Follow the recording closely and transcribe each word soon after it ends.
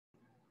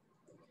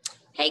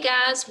Hey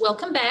guys,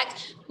 welcome back.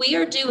 We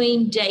are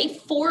doing day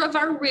 4 of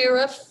our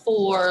RIRA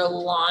for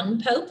Lon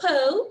Po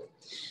Po.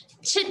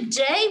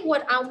 Today,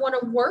 what I want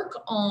to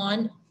work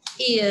on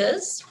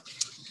is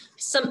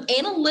some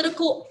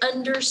analytical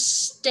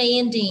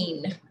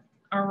understanding.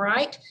 All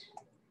right.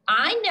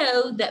 I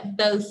know that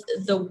both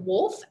the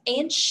wolf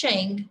and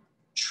Shang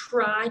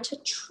try to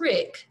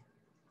trick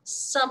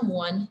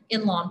someone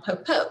in Lon Po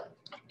Po.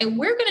 And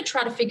we're going to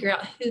try to figure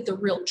out who the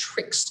real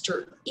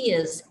trickster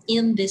is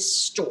in this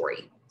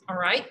story. All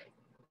right.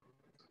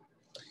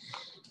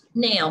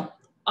 Now,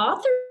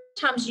 authors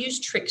sometimes use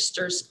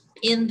tricksters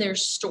in their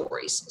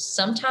stories.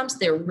 Sometimes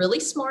they're really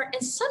smart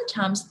and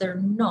sometimes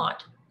they're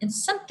not. And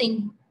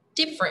something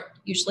different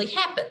usually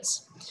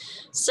happens.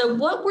 So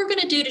what we're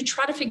going to do to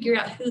try to figure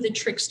out who the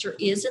trickster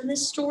is in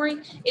this story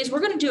is we're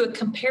going to do a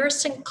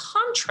comparison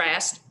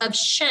contrast of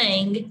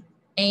Shang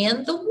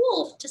and the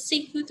wolf to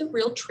see who the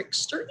real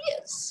trickster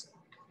is.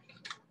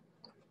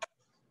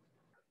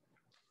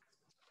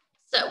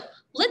 So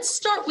let's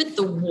start with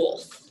the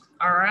wolf,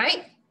 all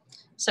right?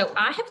 So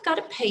I have got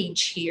a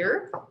page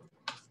here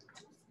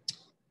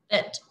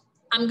that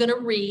I'm going to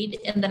read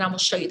and then I will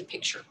show you the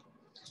picture.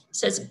 It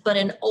says, but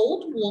an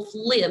old wolf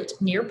lived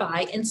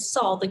nearby and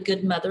saw the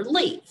good mother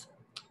leave.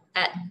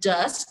 At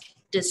dusk,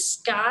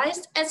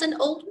 disguised as an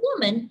old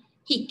woman,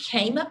 he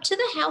came up to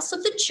the house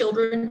of the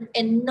children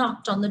and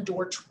knocked on the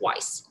door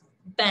twice.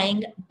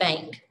 Bang,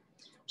 bang.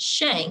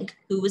 Shang,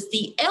 who was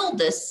the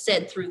eldest,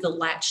 said through the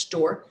latch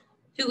door,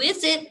 "Who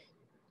is it?"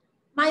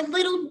 "My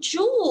little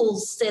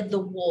Jules," said the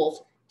wolf.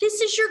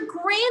 "This is your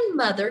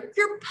grandmother,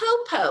 your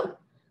Po Po."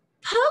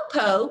 "Po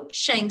Po,"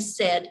 Shang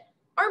said,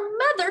 "our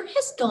mother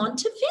has gone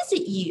to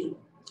visit you."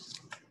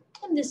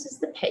 And this is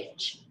the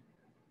page.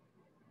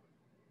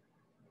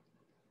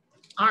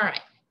 All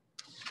right.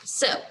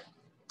 So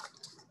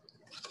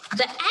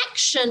the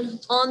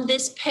action on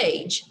this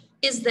page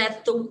is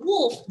that the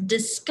wolf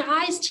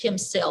disguised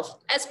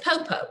himself as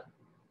Po Po.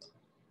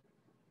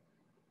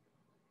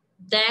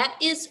 That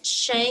is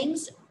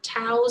Shang's,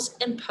 Tao's,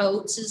 and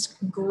Po's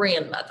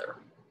grandmother.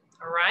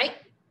 All right.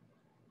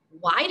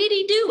 Why did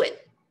he do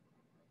it?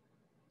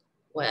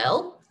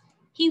 Well,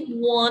 he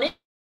wanted to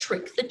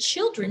trick the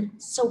children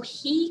so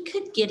he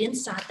could get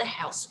inside the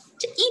house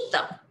to eat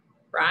them,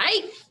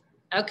 right?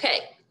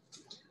 Okay.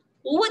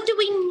 What do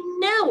we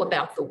know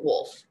about the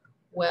wolf?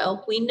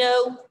 Well, we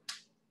know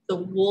the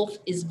wolf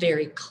is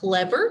very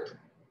clever.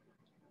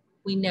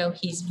 We know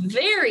he's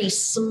very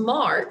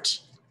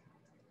smart.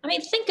 I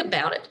mean, think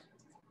about it.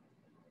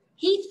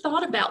 He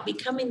thought about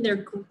becoming their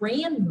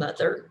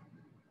grandmother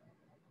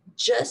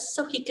just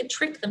so he could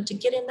trick them to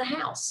get in the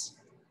house,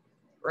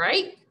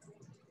 right?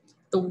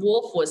 The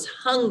wolf was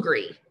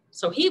hungry,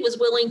 so he was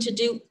willing to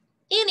do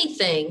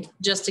anything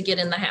just to get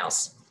in the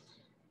house.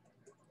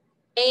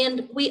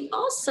 And we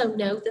also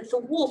know that the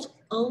wolf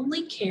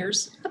only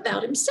cares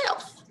about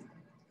himself.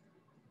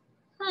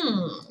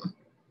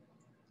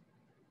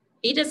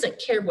 He doesn't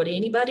care what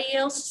anybody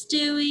else is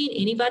doing,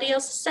 anybody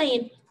else is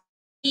saying.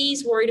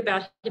 He's worried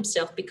about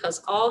himself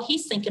because all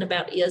he's thinking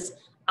about is,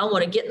 I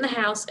want to get in the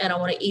house and I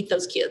want to eat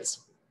those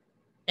kids.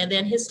 And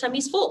then his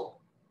tummy's full,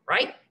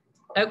 right?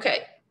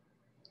 Okay.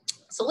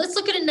 So let's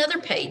look at another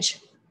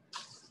page.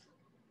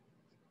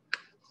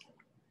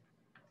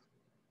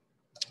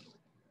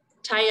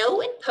 Tao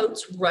and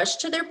Potes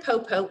rushed to their Po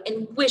Po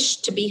and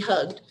wished to be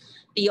hugged.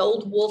 The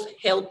old wolf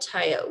held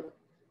Tao.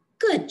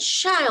 "Good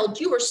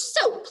child, you are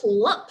so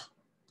plump."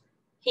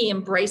 He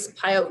embraced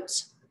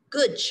Potes.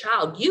 "Good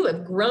child, you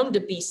have grown to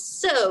be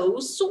so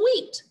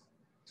sweet."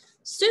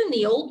 Soon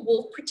the old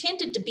wolf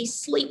pretended to be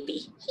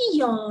sleepy. He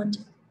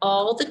yawned.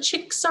 "All the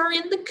chicks are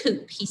in the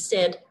coop," he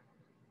said.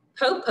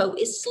 Po Po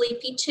is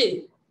sleepy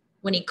too.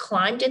 When he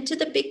climbed into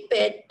the big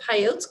bed,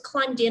 Potes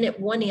climbed in at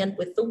one end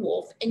with the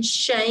wolf, and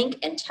Shang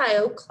and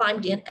Tao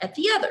climbed in at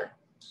the other.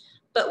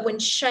 But when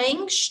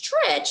Shang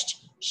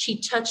stretched, she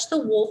touched the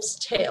wolf's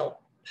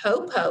tail.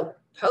 Po Po,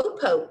 Po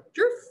Po,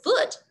 your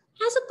foot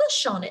has a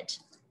bush on it.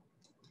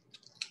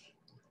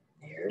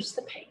 There's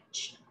the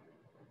page.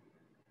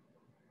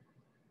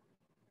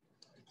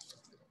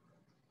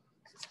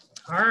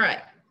 All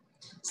right.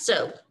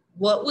 So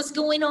what was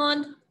going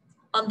on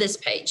this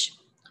page?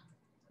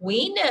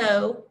 We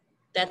know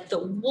that the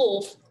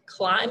wolf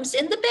climbs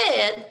in the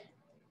bed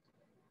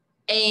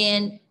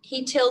and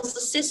he tells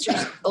the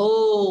sisters,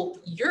 "Oh,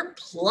 you're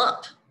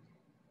plump.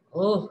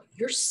 Oh,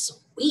 you're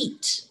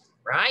sweet,"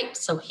 right?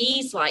 So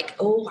he's like,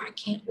 "Oh, I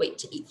can't wait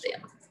to eat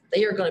them.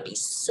 They are going to be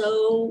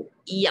so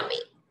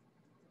yummy."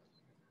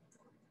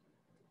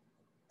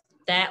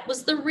 That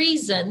was the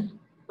reason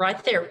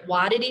right there.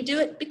 Why did he do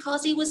it?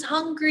 Because he was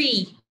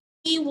hungry.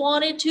 He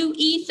wanted to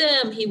eat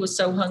them. He was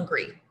so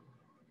hungry.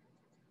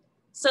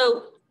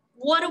 So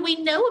what do we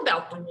know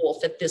about the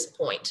wolf at this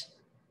point?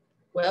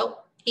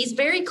 Well, he's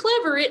very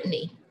clever, isn't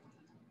he?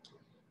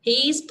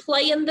 He's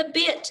playing the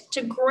bit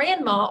to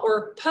grandma,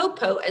 or Po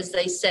Po as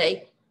they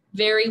say,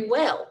 very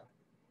well.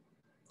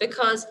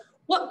 Because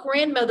what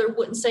grandmother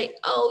wouldn't say,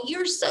 "Oh,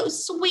 you're so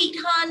sweet,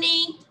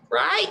 honey,"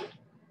 right?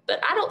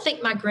 But I don't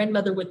think my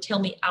grandmother would tell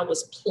me I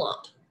was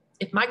plump.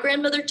 If my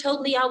grandmother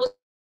told me I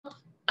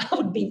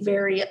would be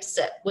very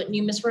upset. Wouldn't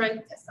you, Miss Ray?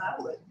 Yes, I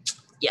would.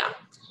 Yeah,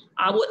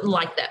 I wouldn't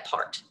like that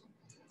part.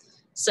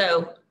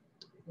 So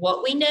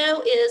what we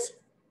know is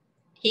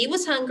he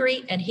was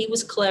hungry and he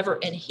was clever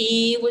and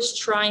he was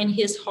trying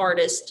his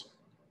hardest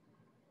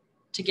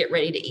to get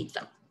ready to eat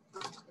them.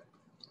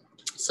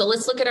 So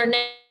let's look at our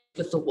next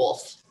with the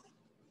wolf.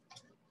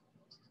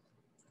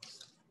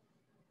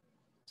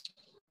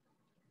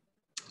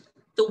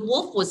 The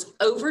wolf was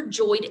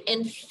overjoyed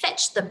and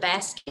fetched the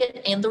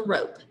basket and the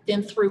rope.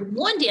 Then threw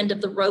one end of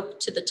the rope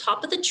to the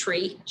top of the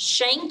tree.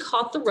 Shane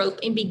caught the rope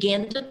and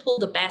began to pull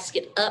the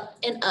basket up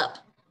and up.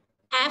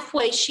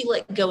 Halfway, she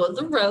let go of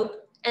the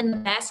rope, and the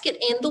basket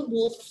and the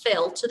wolf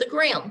fell to the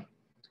ground.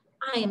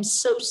 I am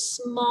so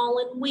small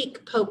and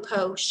weak, Po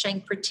Po,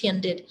 Shane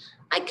pretended.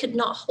 I could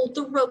not hold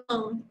the rope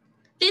on.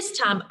 This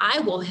time I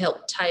will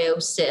help,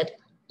 Tayo said.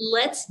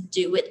 Let's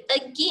do it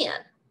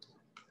again.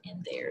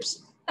 And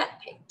there's that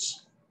page.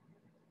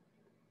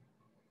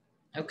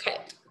 Okay.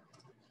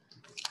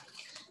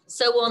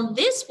 So on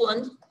this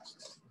one,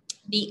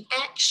 the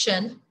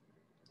action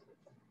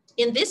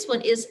in this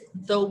one is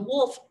the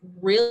wolf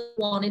really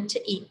wanted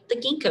to eat the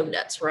ginkgo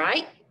nuts,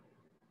 right?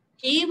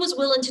 He was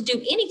willing to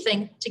do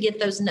anything to get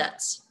those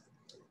nuts.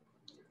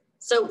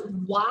 So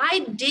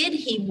why did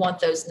he want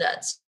those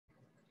nuts?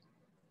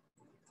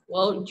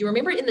 Well, you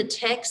remember in the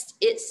text,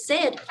 it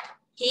said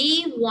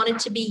he wanted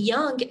to be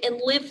young and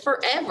live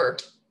forever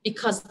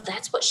because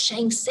that's what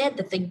Shane said,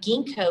 that the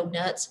ginkgo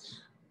nuts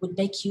would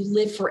make you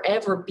live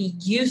forever, be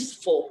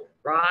youthful,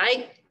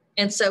 right?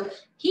 And so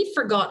he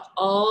forgot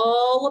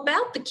all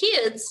about the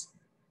kids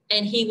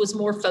and he was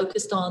more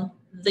focused on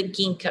the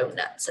ginkgo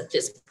nuts at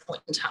this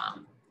point in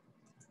time.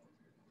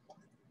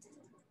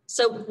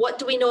 So what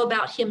do we know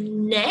about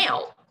him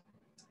now?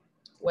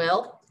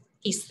 Well,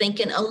 he's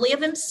thinking only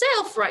of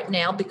himself right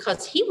now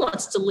because he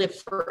wants to live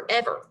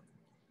forever.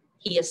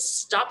 He has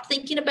stopped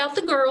thinking about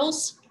the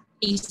girls.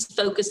 He's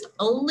focused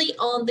only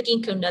on the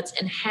ginkgo nuts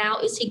and how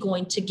is he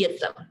going to get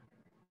them.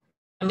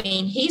 I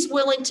mean, he's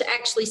willing to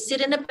actually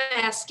sit in a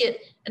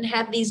basket and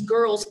have these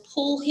girls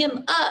pull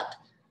him up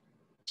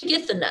to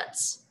get the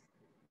nuts.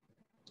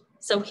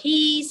 So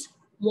he's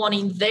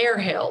wanting their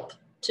help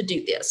to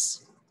do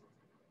this.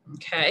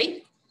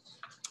 Okay.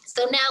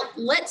 So now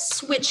let's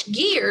switch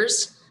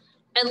gears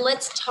and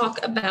let's talk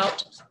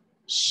about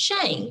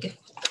Shang.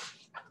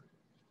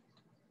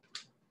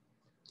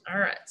 All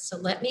right, so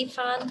let me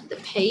find the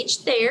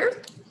page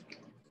there.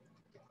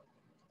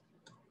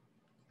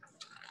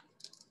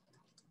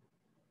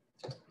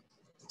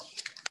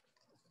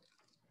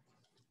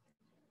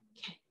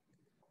 Okay.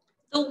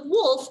 The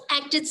wolf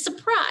acted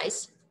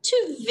surprised.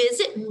 To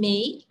visit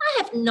me?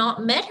 I have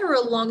not met her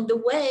along the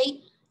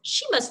way.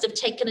 She must have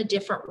taken a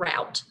different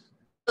route.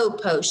 Po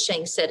Po,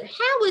 Shang said,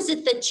 how is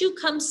it that you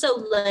come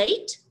so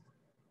late?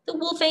 The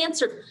wolf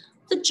answered,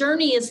 the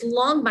journey is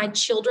long, my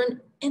children,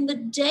 and the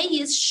day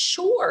is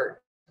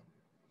short.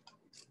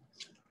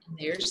 And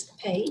there's the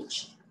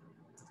page.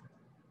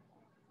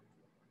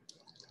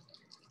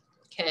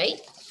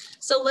 Okay,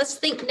 so let's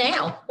think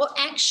now. What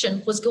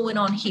action was going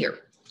on here?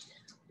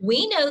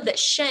 We know that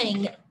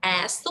Shang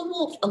asked the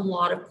wolf a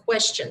lot of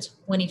questions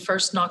when he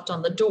first knocked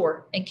on the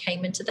door and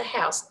came into the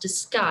house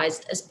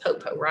disguised as Po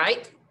Po,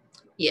 right?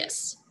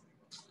 Yes.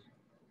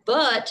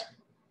 But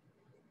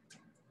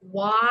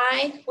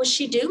why was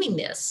she doing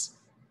this?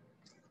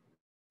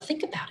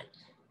 Think about it.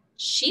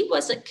 She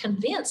wasn't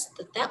convinced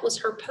that that was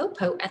her Po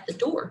Po at the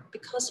door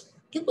because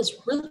it was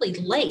really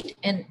late,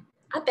 and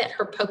I bet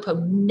her Po Po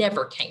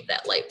never came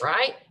that late,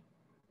 right?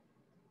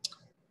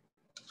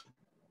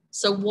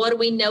 So what do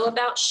we know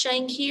about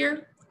Shang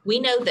here? We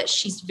know that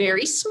she's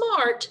very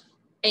smart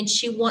and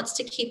she wants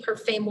to keep her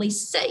family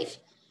safe.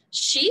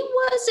 She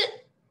wasn't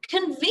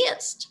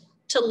convinced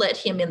to let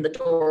him in the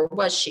door,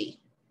 was she?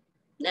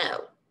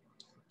 No.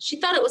 She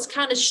thought it was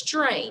kind of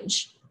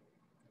strange.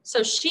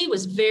 So she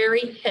was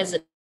very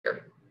hesitant.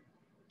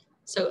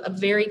 So a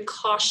very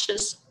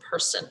cautious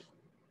person.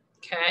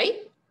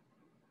 Okay.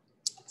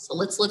 So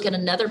let's look at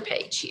another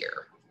page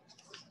here.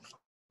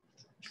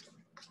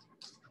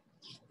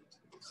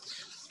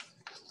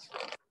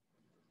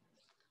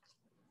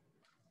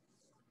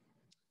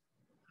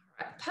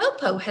 Po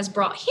Po has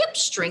brought hip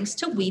strings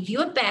to weave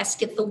you a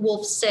basket, the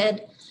wolf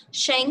said.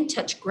 Shang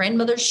touched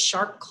grandmother's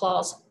sharp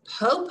claws.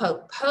 Po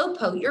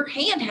Po, your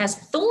hand has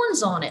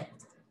thorns on it.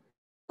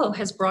 Po Po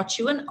has brought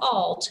you an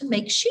awl to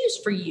make shoes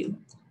for you,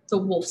 the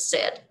wolf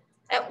said.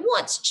 At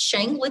once,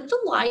 Shang lit the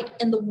light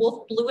and the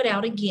wolf blew it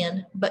out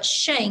again, but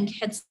Shang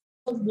had seen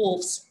the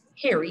wolf's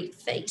hairy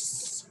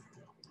face.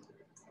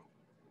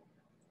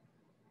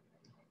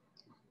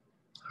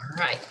 All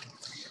right,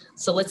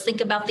 so let's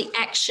think about the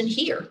action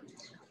here.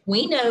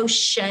 We know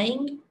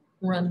Shang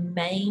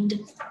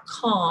remained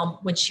calm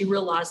when she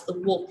realized the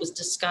wolf was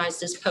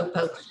disguised as Po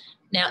Po.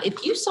 Now,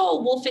 if you saw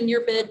a wolf in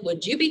your bed,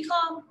 would you be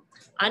calm?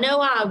 I know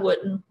I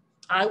wouldn't.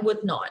 I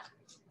would not.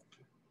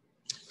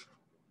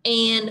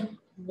 And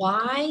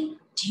why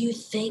do you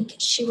think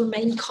she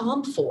remained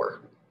calm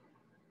for?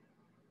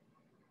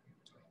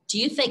 Do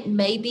you think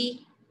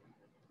maybe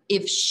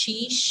if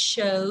she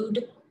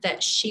showed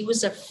that she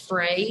was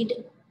afraid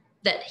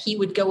that he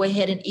would go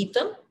ahead and eat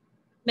them,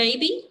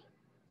 maybe.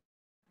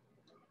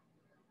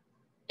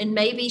 And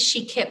maybe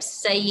she kept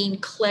saying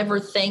clever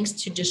things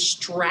to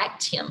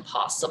distract him,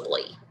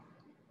 possibly.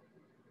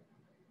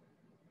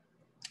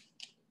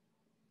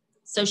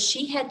 So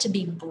she had to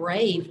be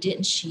brave,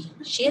 didn't she?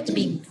 She had to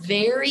be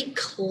very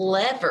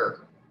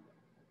clever.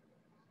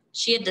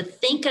 She had to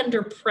think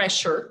under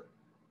pressure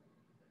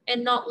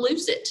and not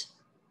lose it.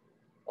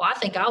 Well, I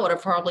think I would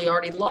have probably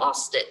already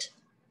lost it.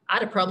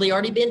 I'd have probably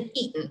already been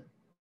eaten.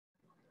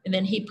 And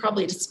then he'd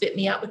probably just spit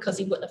me out because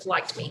he wouldn't have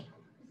liked me.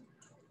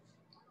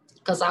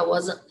 Because I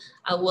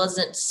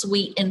wasn't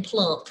sweet and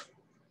plump.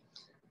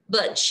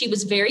 But she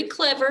was very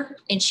clever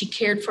and she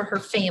cared for her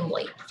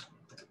family.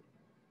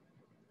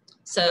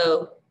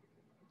 So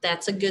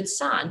that's a good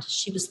sign.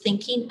 She was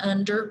thinking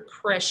under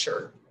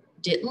pressure,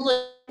 didn't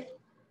look,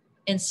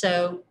 and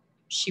so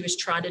she was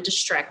trying to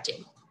distract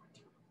him.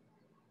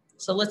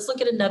 So let's look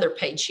at another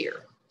page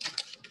here.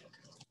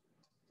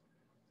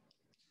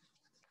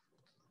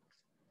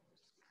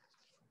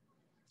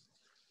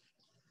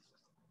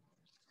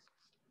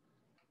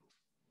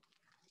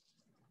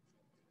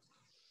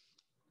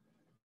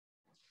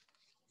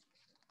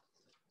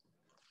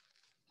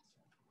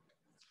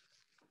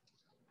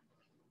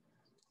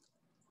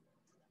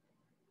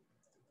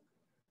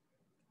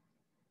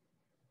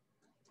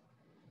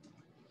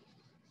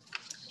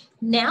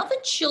 Now the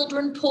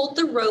children pulled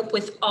the rope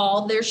with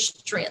all their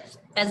strength.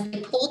 As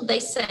they pulled, they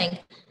sang,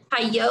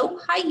 hi-yo,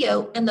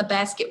 hi-yo, and the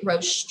basket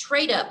rose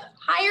straight up,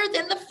 higher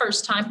than the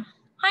first time,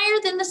 higher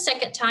than the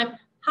second time,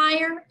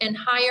 higher and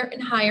higher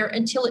and higher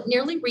until it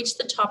nearly reached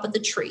the top of the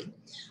tree.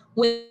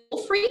 When the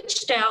wolf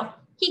reached out,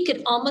 he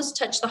could almost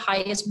touch the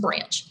highest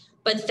branch.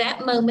 But at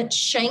that moment,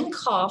 Shane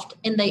coughed,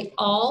 and they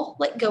all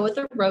let go of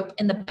the rope,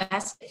 and the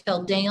basket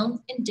fell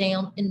down and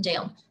down and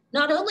down.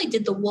 Not only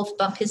did the wolf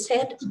bump his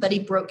head, but he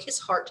broke his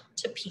heart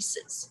to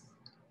pieces.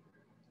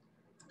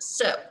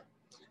 So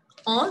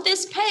on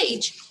this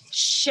page,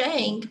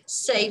 Shang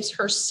saves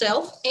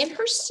herself and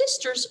her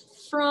sisters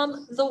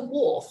from the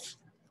wolf.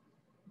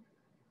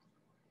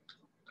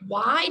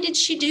 Why did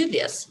she do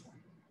this?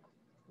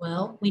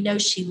 Well, we know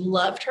she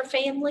loved her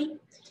family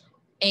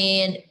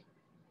and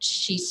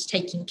she's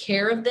taking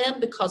care of them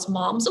because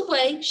mom's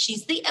away.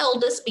 She's the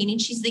eldest, meaning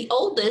she's the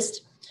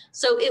oldest.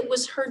 So it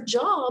was her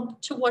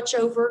job to watch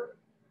over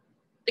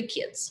the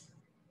kids,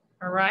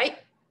 all right?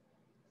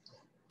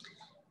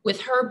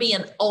 With her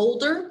being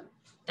older,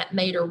 that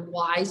made her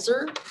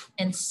wiser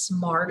and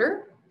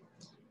smarter,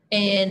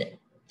 and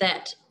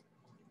that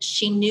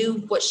she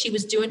knew what she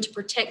was doing to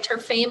protect her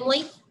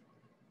family,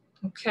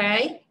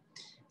 okay?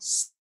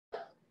 So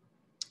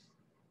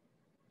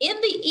in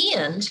the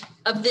end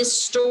of this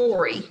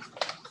story,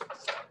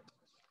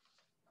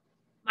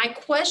 my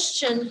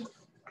question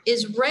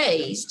is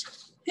raised.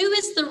 Who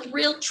is the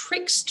real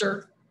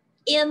trickster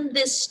in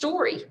this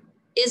story?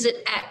 Is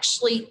it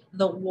actually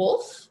the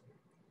wolf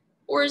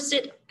or is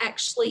it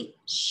actually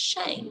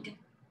Shang?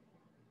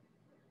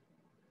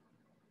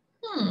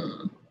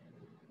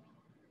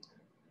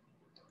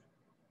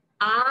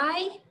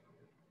 I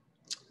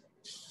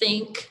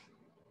think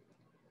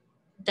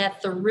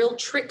that the real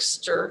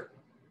trickster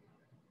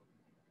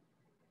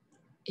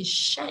is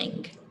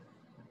Shang.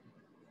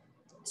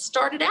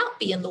 Started out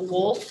being the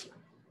wolf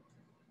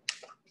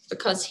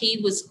because he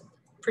was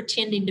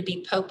pretending to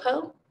be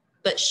Popo,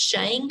 but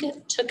Shang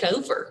took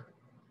over.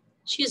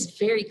 She is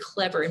very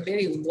clever and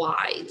very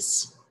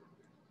wise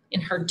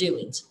in her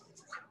doings.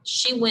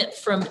 She went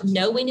from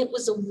knowing it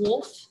was a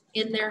wolf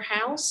in their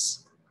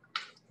house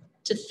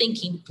to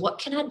thinking, what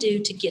can I do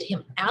to get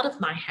him out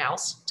of my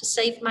house to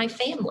save my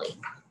family?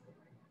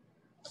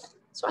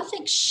 So I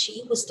think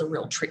she was the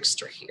real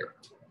trickster here.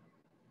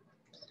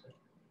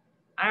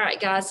 All right,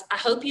 guys, I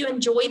hope you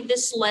enjoyed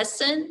this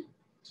lesson.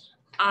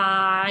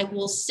 I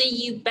will see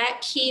you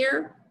back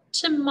here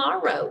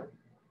tomorrow.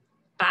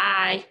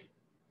 Bye.